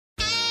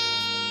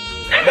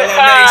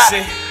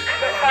Nation.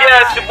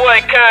 Yeah, it's your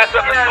boy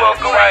Konsept, the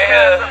Smokah right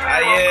here.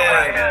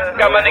 Yeah.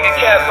 Got my nigga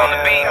KAPZ on the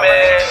beat,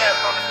 man.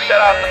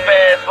 Shout out to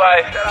Fast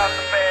Life.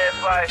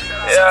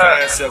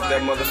 Yeah. Konsept,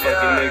 that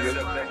motherfucking nigga.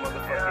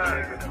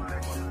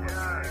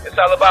 It's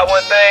all about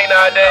one thing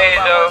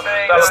nowadays, yo.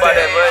 It's all about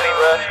that money,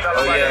 bro.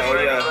 Oh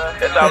yeah.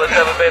 That's all it's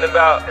ever been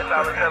about.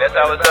 That's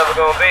all it's ever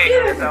gonna be.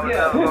 Get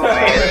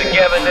it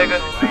together, nigga.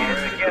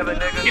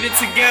 Get it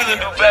together.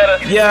 Do better.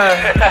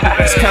 Yeah.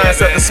 It's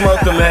Konsept, the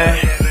Smokah, man.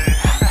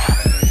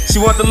 She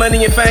want the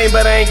money and fame,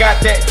 but I ain't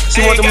got that. She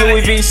want the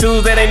Louis V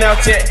shoes that ain't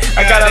out yet.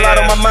 I got a lot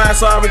on my mind,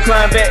 so I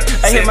recline back.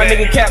 I hit my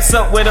nigga KAPZ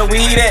up with a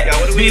weed at.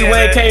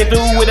 B.E.T.T.E.R came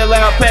through with a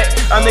loud pack.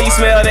 I know you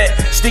smell that.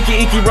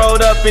 Sticky icky rolled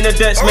up in a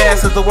Dutch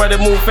mask. It's the word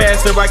that move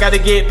faster. I gotta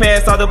get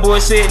past all the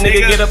bullshit,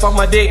 nigga. Get up off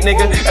my dick,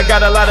 nigga. I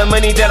got a lot of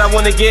money that I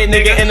wanna get,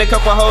 nigga, and a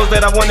couple hoes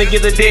that I wanna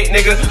give a dick,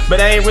 nigga.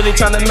 But I ain't really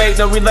tryna make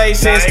no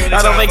relations.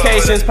 Out on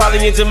vacations,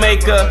 probably in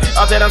Jamaica.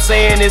 All that I'm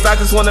saying is I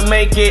just wanna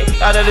make it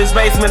out of this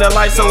basement. A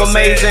life so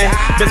amazing.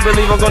 Best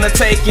believe I'm gonna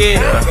take it.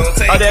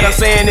 All that I'm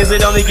saying is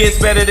it only gets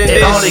better than this.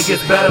 It only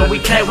gets better, we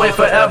can't wait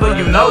forever.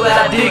 You know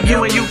that I dig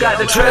you and you got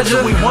the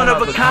treasure. We one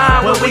of a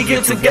kind when we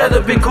get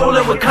together. Been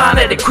coolin' with Con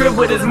at the crib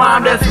with his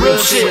mom, that's real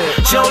shit.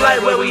 She don't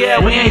like where we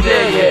at, we ain't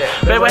there yet.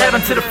 Baby, what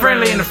happened to the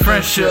friendly and the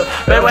friendship?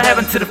 Baby, what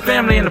happened to the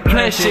family and the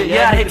plan shit?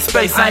 Yeah, I hate the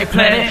space, I ain't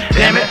planning.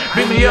 Damn it,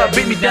 beat me up,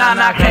 beat me down,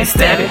 I can't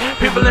stand it.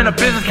 People in the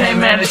business can't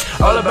manage.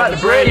 All about the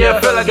bread, yeah,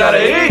 I feel I gotta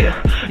eat.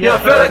 Yeah, I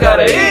feel I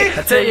gotta eat.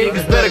 I tell you, it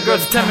gets better, girl,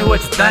 just tell me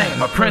what you think.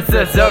 My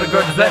princess Zelda,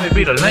 girl, just let me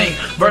be the link.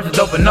 Verses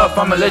open up,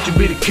 I'ma let you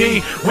be the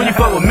key. When you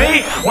fuck with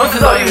me, once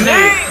is all you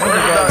need.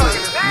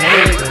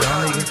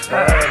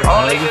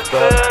 Only gets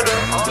better.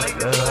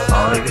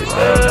 Only gets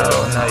better.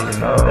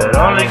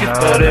 Only gets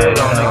better.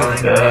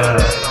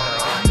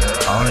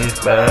 Only gets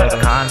better.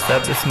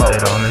 Konsept the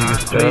Smokah.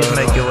 Please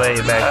make your way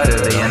back to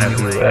the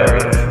interview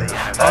area.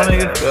 Only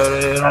gets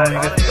better. Only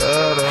gets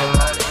better.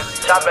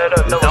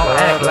 Don't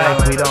act like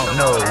we don't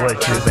know what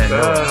you've been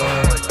doing.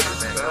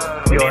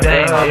 Your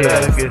name is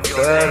the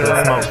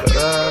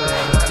Smokah.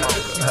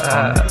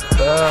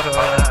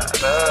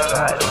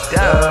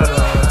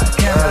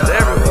 Cameras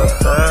everywhere.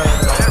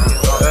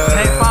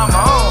 Can't find my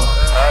own.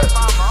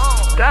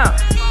 Down.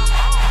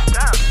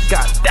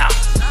 Got down.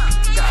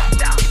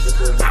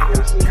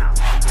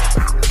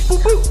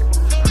 Boop boop.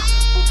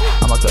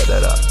 I'ma cut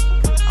that up.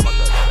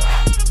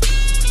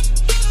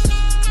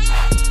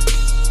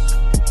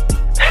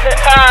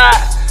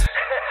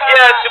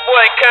 Yeah, it's your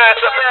boy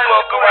Konsept, the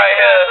Smokah right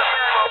here.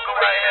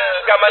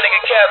 Got my nigga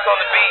KAPZ on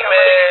the beat,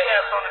 man.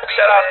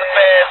 Shout out to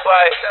Fast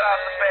Life.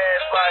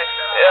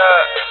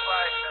 Yeah.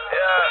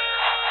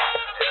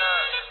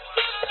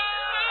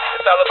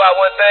 It's all about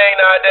one thing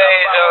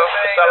nowadays, yo.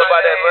 It's all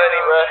about that money,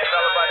 bro.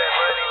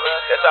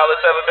 That's all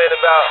it's ever been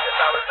about.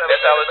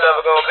 That's all it's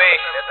ever gonna be.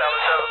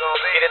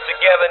 Get it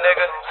together,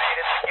 nigga.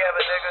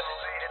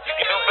 You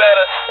can do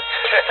better.